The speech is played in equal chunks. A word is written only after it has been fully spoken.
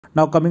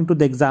Now coming to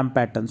the exam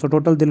pattern. So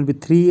total there will be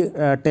three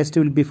tests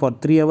will be for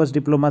 3 hours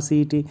Diploma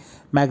CET.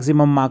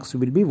 Maximum marks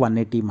will be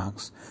 180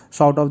 marks.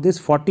 So out of this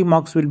 40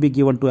 marks will be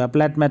given to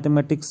applied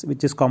mathematics,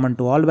 which is common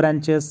to all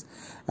branches.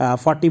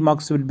 40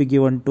 marks will be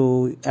given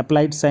to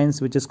applied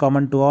science, which is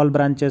common to all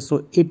branches.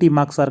 So 80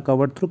 marks are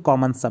covered through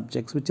common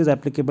subjects, which is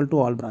applicable to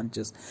all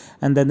branches.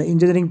 And then the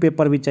engineering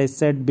paper, which I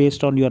said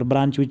based on your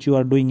branch which you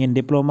are doing in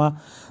diploma,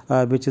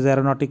 which is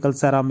aeronautical,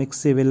 ceramics,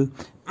 civil,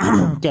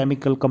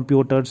 chemical,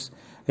 computers,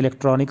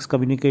 electronics,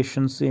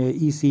 communications,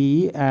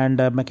 ECE, and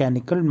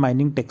mechanical,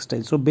 mining,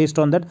 textile. So based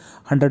on that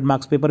 100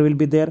 marks paper will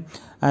be there,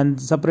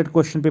 and separate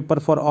question paper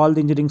for all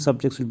the engineering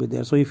subjects will be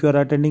there. So if you are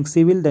attending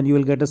civil, then you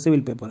will get a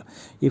civil paper.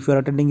 If you are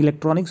attending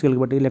electronics, you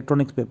will get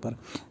electronics paper.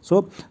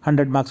 So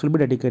 100 marks will be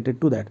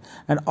dedicated to that,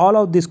 and all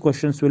of these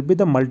questions will be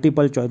the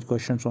multiple choice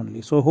questions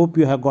only. So hope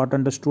you have got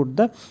understood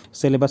the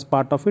syllabus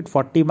part of it.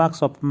 40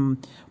 marks of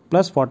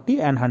plus 40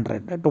 and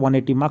 100 at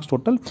 180 marks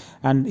total,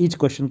 and each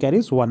question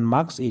carries 1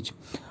 marks each.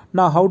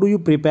 Now how do you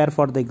prepare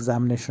for the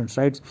examinations,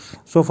 right?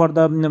 So for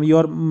the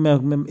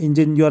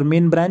your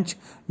main branch,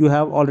 you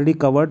have already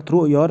covered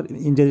through your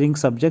engineering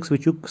subjects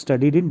which you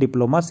studied in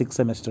diploma 6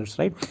 semesters,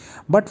 right?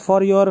 But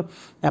for your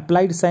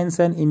applied science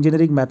and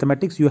engineering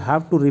mathematics, you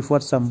have to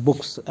refer some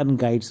books and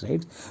guides,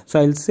 right?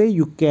 So I'll say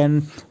you can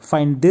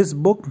find this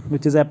book,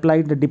 which is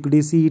applied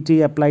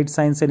Dcet, applied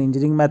science and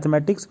engineering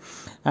mathematics,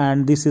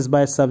 and this is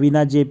by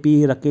Savina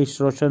JP, Rakesh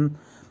Roshan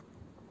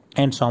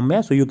and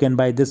Soumya. So you can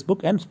buy this book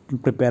and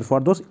prepare for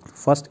those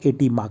first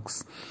 80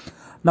 marks.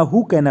 Now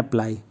who can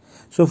apply?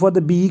 So for the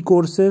BE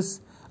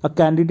courses, a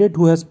candidate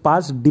who has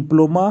passed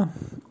diploma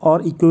or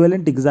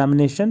equivalent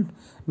examination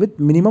with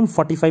minimum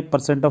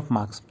 45% of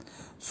marks.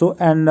 So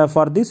and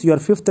for this your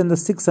 5th and the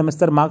 6th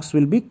semester marks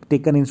will be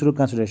taken into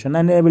consideration,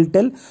 and I will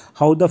tell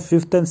how the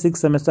 5th and 6th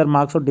semester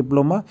marks of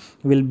diploma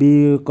will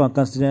be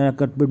considered,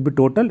 will be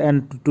total,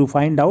 and to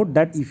find out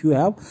that if you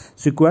have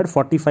secured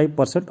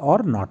 45%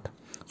 or not.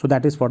 So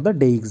that is for the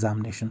day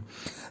examination.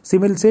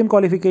 Same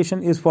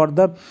qualification is for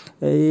the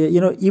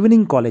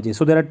evening colleges.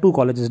 So there are two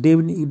colleges,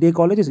 day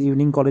colleges,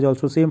 evening college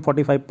also, same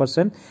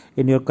 45%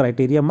 in your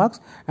criteria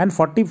marks, and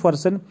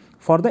 40%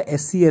 for the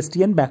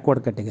SC/ST and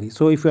backward category.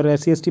 So if you are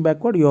SC/ST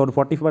backward, your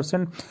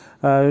 40%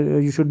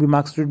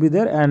 marks should be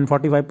there, and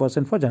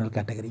 45% for general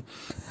category.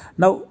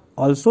 Now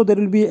also there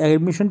will be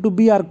admission to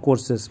BArch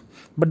courses,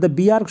 but the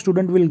BArch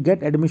student will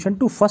get admission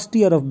to first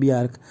year of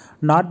BArch,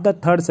 not the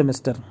third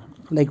semester,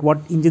 like what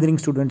engineering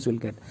students will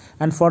get,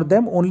 and for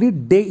them only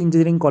day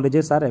engineering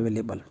colleges are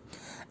available.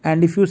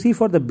 And if you see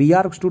for the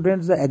BArch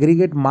students, the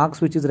aggregate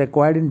marks which is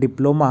required in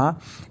diploma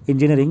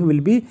engineering will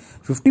be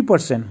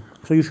 50%.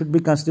 So you should be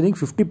considering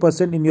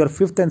 50% in your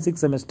 5th and 6th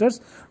semesters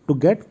to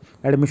get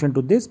admission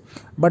to this.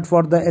 But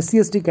for the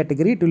SC/ST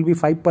category, it will be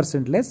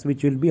 5% less,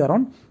 which will be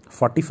around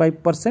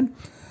 45%.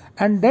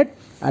 And that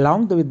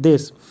along with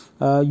this,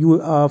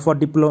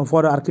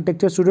 for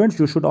architecture students,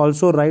 you should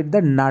also write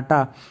the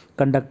NATA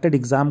conducted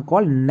exam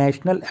called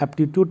National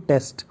Aptitude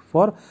Test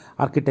for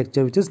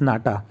Architecture, which is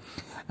NATA,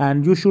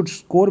 and you should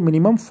score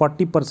minimum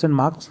 40%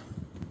 marks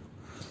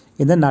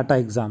in the NATA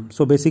exam.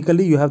 So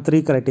basically you have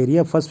three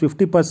criteria. First,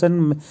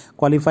 50%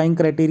 qualifying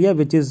criteria,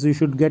 which is you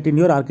should get in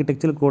your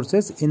architectural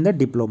courses in the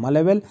diploma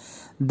level.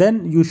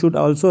 Then you should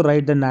also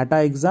write the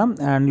NATA exam,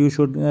 and you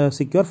should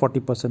secure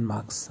 40%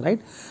 marks,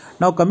 right?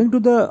 Now coming to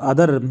the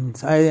other,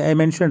 I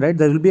mentioned, right,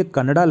 there will be a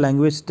Kannada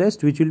language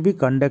test which will be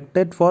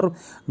conducted for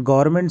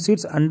government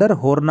seats under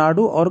Hornadu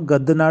or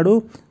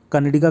Gaddanadu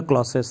Kannadiga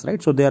classes,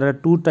 right? So there are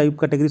two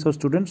categories of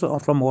students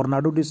from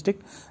Hornadu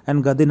district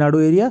and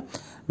Gadinadu area,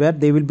 where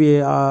they will be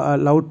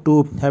allowed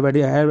to have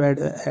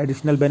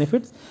additional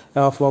benefits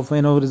of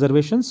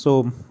reservations.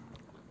 So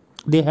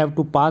they have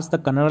to pass the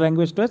Kannada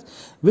language test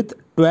with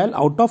 12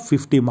 out of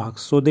 50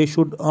 marks. So they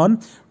should earn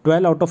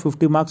 12 out of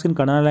 50 marks in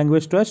Kannada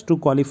language test to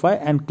qualify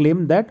and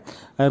claim that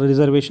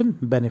reservation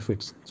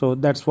benefits. So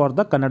that's for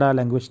the Kannada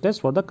language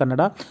test for the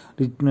Kannada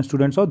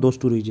students of those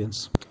two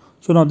regions.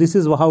 So now this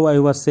is how I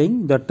was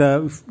saying that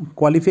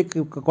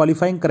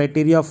qualifying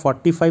criteria of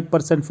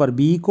 45% for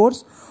BE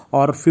course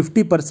or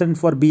 50%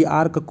 for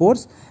BArch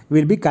course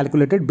will be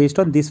calculated based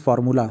on this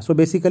formula. So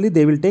basically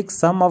they will take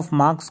sum of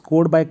marks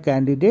scored by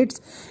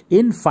candidates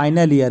in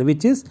final year,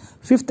 which is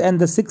 5th and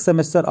the 6th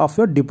semester of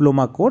your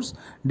diploma course,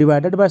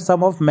 divided by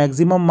sum of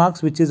maximum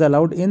marks which is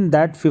allowed in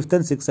that 5th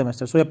and 6th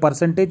semester. So a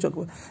percentage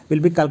will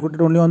be calculated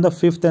only on the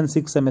 5th and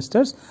 6th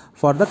semesters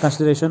for the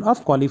consideration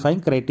of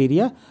qualifying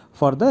criteria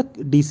for the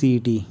DCET.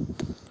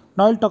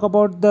 Now I'll talk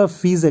about the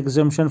fees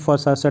exemption for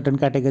certain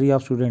category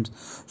of students.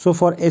 So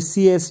for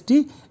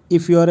SC/ST,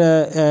 if you are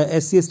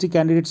SC/ST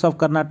candidates of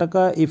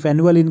Karnataka, if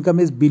annual income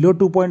is below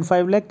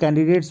 2.5 lakh,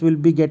 candidates will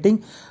be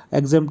getting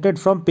exempted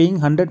from paying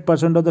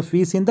 100% of the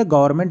fees in the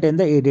government and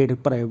the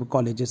aided private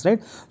colleges,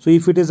 right? So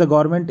if it is a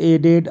government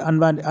aided,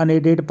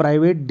 unaided,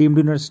 private, deemed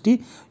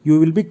university, you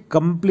will be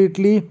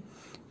completely,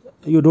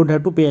 you don't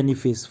have to pay any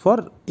fees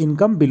for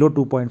income below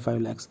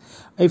 2.5 lakhs.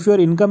 If your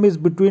income is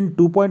between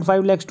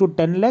 2.5 lakhs to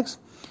 10 lakhs,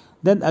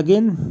 then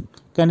again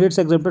candidates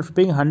exempted from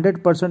paying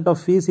 100%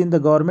 of fees in the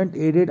government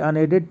aided,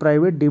 unaided,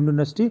 private, deemed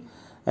university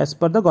as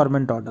per the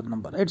government order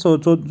number, right? So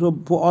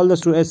for all the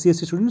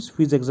SC/ST students,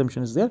 fees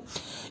exemption is there.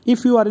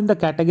 If you are in the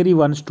category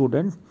 1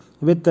 student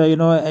with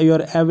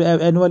your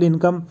annual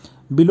income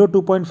below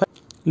 2.5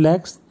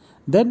 lakhs,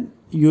 then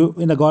you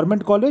in a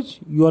government college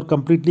you are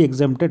completely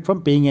exempted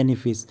from paying any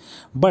fees.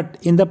 But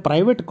in the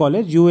private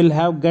college you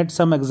will get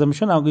some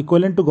exemption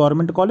equivalent to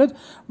government college,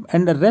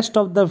 and the rest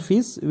of the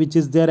fees which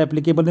is there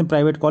applicable in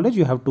private college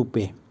you have to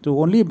pay. So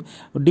only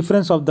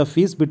difference of the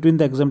fees between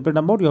the exempted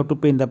amount you have to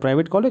pay in the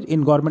private college,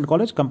 in government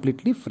college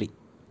completely free.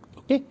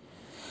 Okay.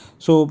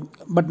 So,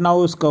 but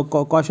now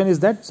caution is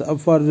that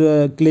for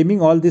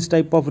claiming all this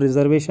type of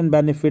reservation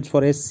benefits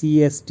for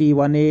SC, ST,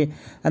 1A,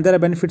 and there are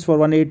benefits for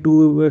 1A,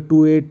 2A,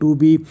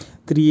 2B,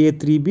 3A,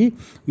 3B,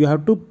 you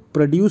have to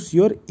produce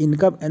your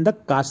income and the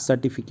caste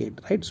certificate,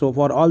 right? So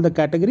for all the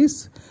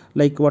categories,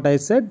 like what I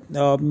said,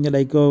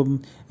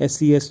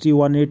 SC, ST,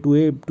 1A,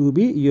 2A,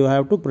 2B, you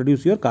have to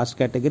produce your caste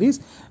categories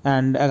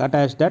and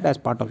attach that as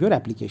part of your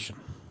application.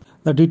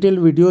 The detailed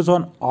videos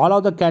on all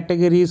of the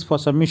categories for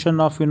submission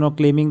of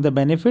claiming the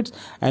benefits,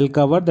 I'll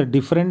cover the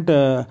different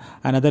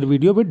another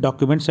video with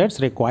document sets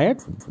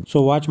required.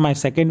 So watch my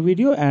second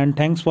video, and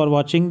thanks for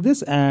watching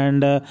this.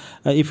 And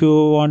if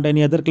you want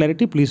any other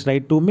clarity, please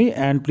write to me,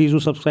 and please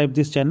do subscribe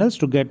these channels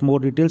to get more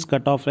details,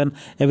 cutoff and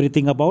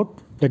everything about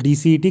the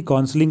DCET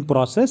counseling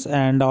process.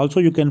 And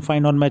also you can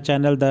find on my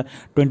channel the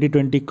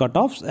 2020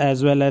 cutoffs,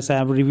 as well as I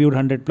have reviewed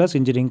 100+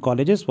 engineering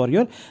colleges for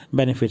your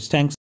benefits.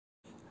 Thanks.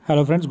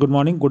 Hello friends, good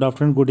morning, good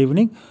afternoon, good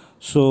evening.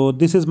 So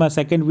this is my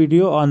second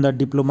video on the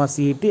Diploma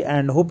CET,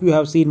 and hope you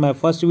have seen my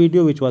first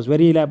video which was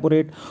very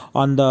elaborate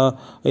on the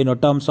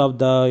terms of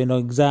the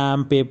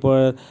exam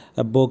paper,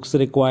 books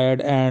required,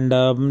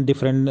 and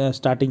different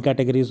starting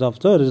categories of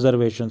the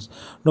reservations.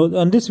 Now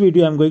on this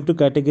video I'm going to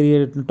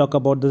talk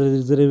about the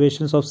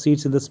reservations of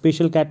seats in the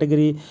special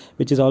category,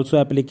 which is also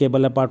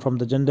applicable apart from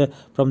the gender,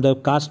 from the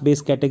caste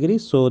based category.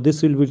 So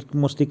this will be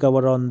mostly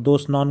cover on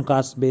those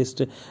non-caste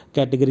based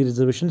category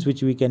reservations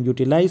which we can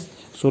utilize.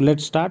 So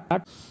let's start.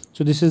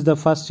 So this is the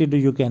first video.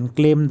 You can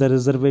claim the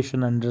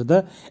reservation under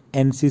the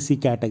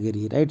NCC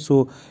category, right?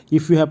 So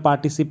if you have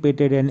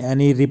participated in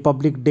any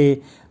Republic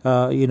Day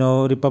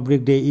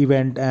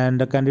event, and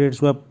the candidates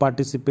who have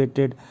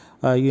participated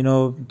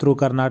through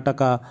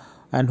Karnataka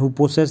and who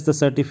possess the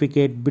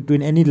certificate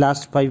between any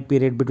last 5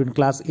 period between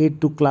class 8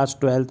 to class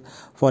 12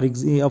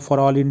 for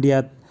All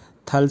India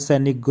Thal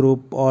Sainik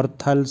Group, or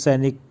Thal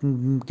Sainik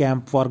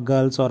Camp for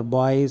girls or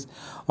boys,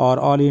 or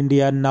All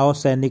India Now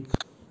Sainik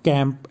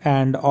Camp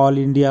and All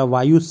India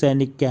Vayu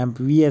Sainik Camp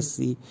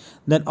VSC,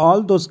 then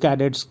all those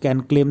cadets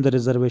can claim the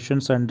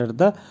reservations under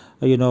the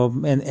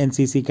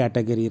NCC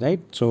category, right?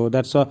 So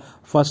that's a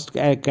first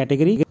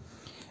category.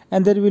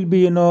 And there will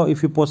be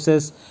if you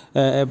possess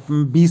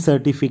B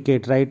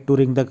certificate, right,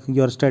 during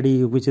your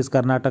study, which is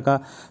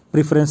Karnataka,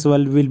 preference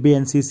will be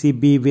NCC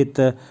B with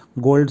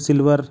gold,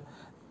 silver.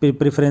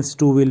 Preference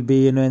 2 will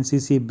be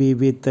NCC B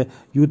with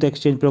youth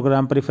exchange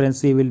program.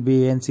 Preference C will be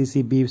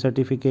NCC B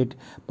certificate,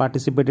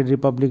 participated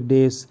Republic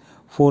Days.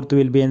 4th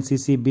will be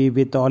NCC B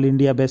with All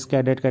India Best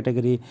Cadet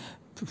category.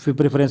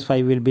 Preference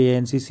 5 will be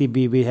NCC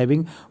B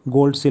having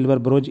gold, silver,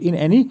 bronze in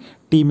any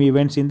team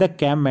events in the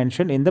camp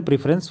mentioned in the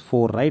preference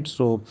 4, right?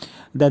 So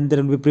then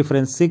there will be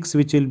preference 6,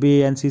 which will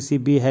be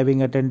NCC B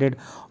having attended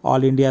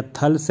All India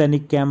Thal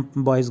Sainik Camp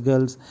boys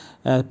girls.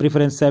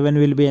 Preference 7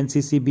 will be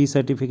NCC B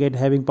certificate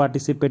having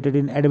participated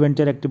in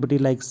adventure activity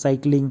like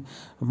cycling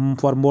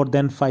for more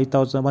than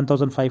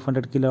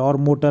 1,500 kilo or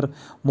motor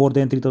more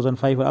than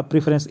 3,500.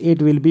 Preference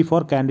 8 will be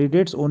for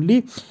candidates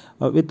only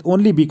with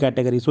only B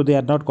category, so they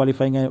are not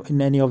qualifying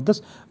in any of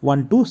this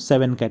 1 to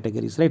 7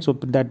 categories, right? So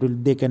that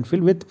they can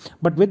fill with,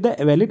 but with the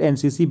valid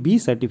NCC B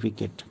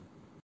certificate.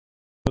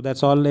 So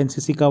that's all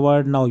NCC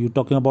covered. Now you're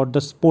talking about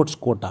the sports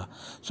quota.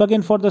 So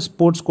again, for the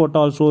sports quota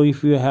also,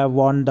 if you have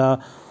won the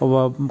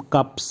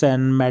cups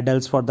and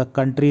medals for the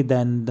country,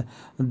 then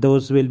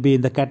those will be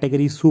in the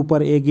category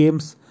Super A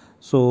games.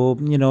 So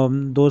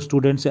those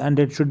students, and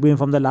it should be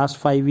from the last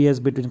 5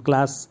 years between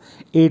class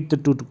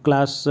 8th to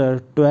class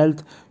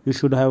 12th, you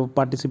should have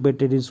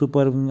participated in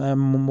Super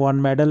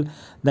 1 medal.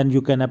 Then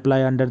you can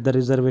apply under the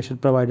reservation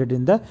provided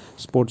in the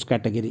sports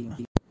category.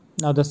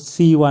 Now the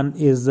C1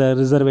 is a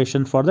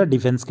reservation for the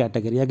defense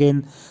category.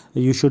 Again,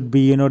 you should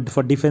be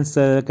for defense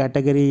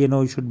category,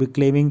 you should be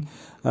claiming,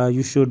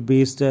 you should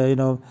be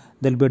there'll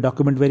be a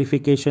document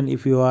verification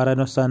if you are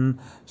a son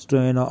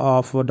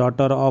of a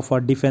daughter of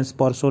a defense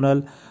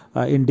personnel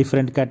in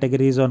different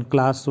categories on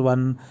class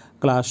 1,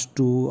 class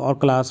 2 or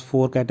class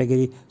 4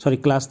 category,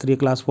 class 3,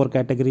 class 4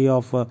 category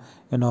of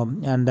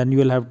and then you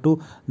will have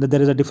to,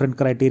 there is a different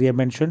criteria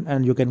mentioned,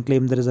 and you can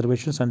claim the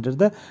reservations under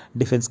the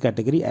defense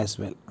category as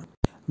well.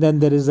 Then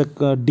there is a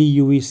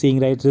DUV saying,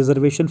 right,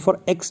 reservation for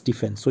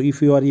ex-defense. So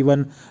if you are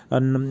even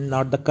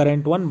not the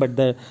current one, but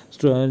the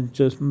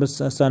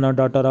son or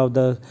daughter of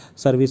the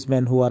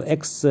servicemen who are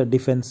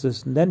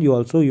ex-defenses, then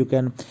you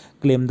can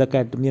claim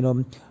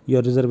the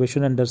your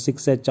reservation under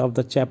 6H of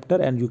the chapter,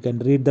 and you can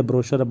read the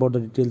brochure about the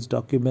details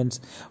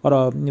documents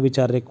or which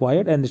are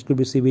required. And it could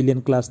be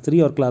civilian class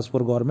 3 or class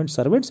 4 government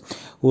servants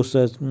who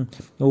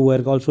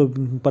were also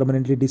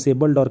permanently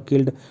disabled or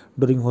killed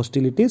during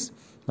hostilities.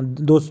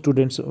 Those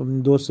students,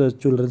 those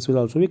children will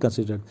also be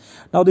considered.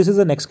 Now this is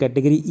the next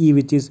category E,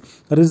 which is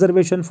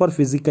reservation for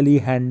physically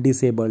hand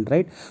disabled,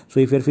 right?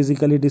 So if you're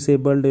physically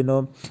disabled,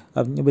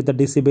 with a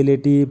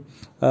disability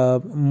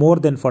more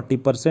than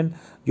 40%,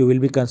 you will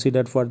be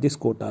considered for this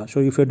quota. So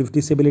if your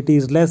disability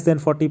is less than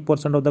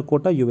 40% of the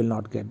quota, you will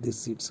not get these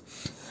seats.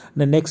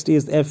 The next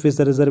is F, is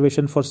the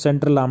reservation for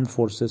Central Armed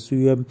Forces. So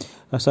you have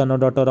a son or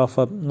daughter of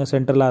a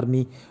Central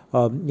Army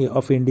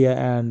of India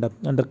and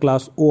under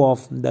class O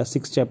of the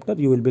 6th chapter,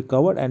 you will be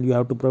covered, and you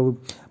have to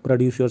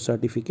produce your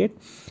certificate.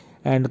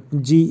 And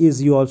G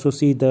is, you also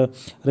see the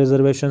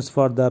reservations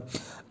for the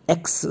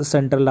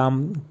ex-Central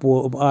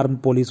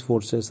Armed Police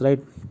Forces, right?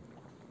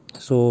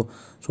 So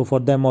for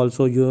them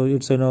also,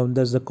 it's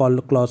there's a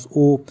clause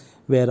O,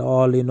 where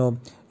all you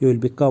will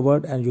be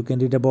covered, and you can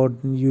read about,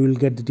 you will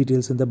get the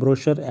details in the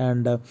brochure,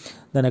 and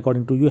then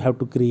according to you have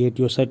to create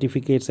your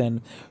certificates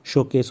and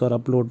showcase or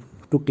upload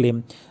to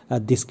claim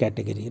this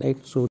category, right?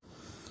 So,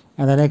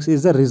 and the next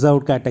is the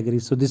reserved category.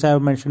 So this I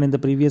have mentioned in the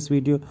previous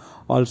video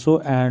also,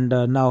 and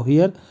now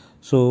here.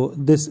 So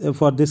this,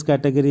 for this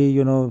category,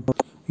 you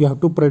have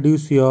to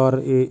produce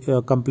your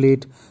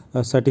complete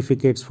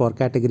certificates for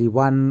category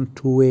 1,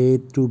 2A,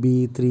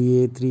 2B,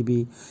 3A,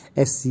 3B,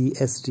 SC,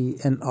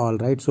 ST and all,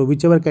 right? So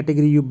whichever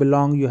category you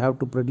belong, you have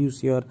to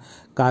produce your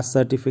caste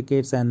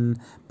certificates and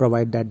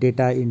provide that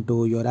data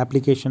into your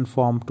application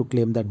form to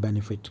claim that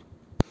benefit.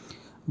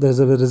 There is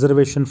a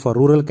reservation for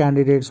rural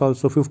candidates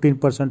also.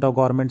 15% of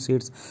government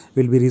seats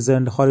will be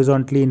reserved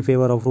horizontally in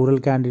favor of rural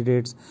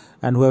candidates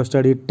and who have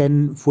studied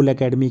 10 full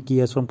academic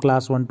years from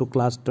class 1 to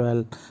class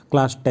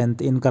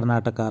 10th in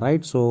Karnataka,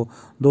 right? So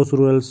those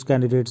rural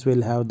candidates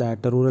will have that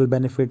rural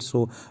benefit.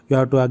 So you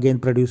have to again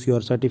produce your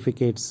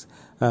certificates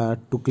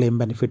to claim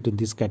benefit in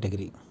this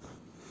category.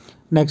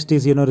 Next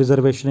is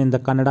reservation in the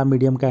Kannada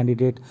medium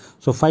candidate.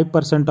 So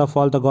 5% of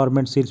all the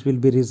government seats will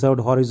be reserved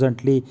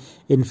horizontally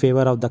in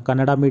favor of the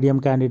Kannada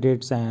medium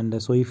candidates.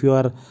 And so if you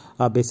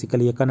are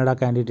basically a Kannada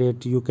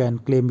candidate, you can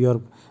claim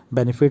your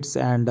benefits,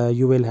 and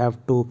you will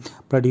have to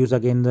produce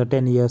again the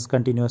 10 years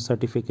continuous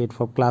certificate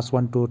for class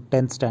 1 to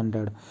 10th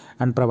standard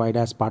and provide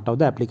as part of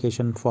the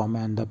application form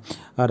and the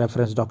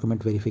reference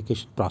document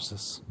verification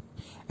process.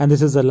 And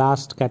this is the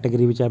last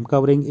category which I am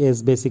covering,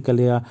 is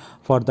basically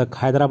for the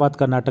Hyderabad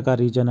Karnataka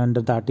region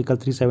under the Article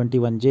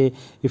 371J.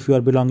 If you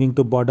are belonging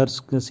to border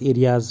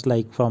areas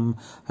like from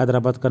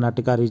Hyderabad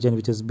Karnataka region,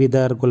 which is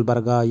Bidar,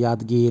 Gulbarga,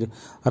 Yadgir,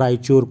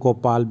 Raichur,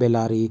 Kopal,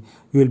 Bellary,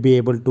 you will be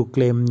able to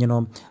claim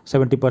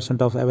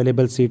 70% of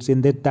available seats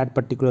in that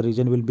particular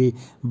region will be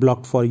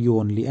blocked for you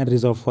only and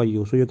reserved for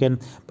you. So you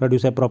can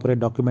produce appropriate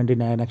document in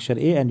Annexure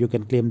A and you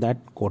can claim that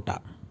quota.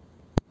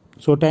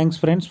 So thanks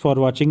friends for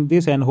watching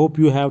this, and hope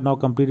you have now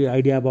completed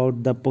idea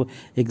about the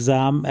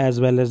exam as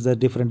well as the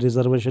different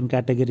reservation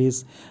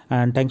categories.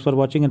 And thanks for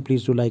watching, and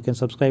please do like and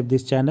subscribe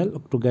this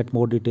channel to get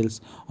more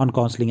details on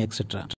counseling, etc.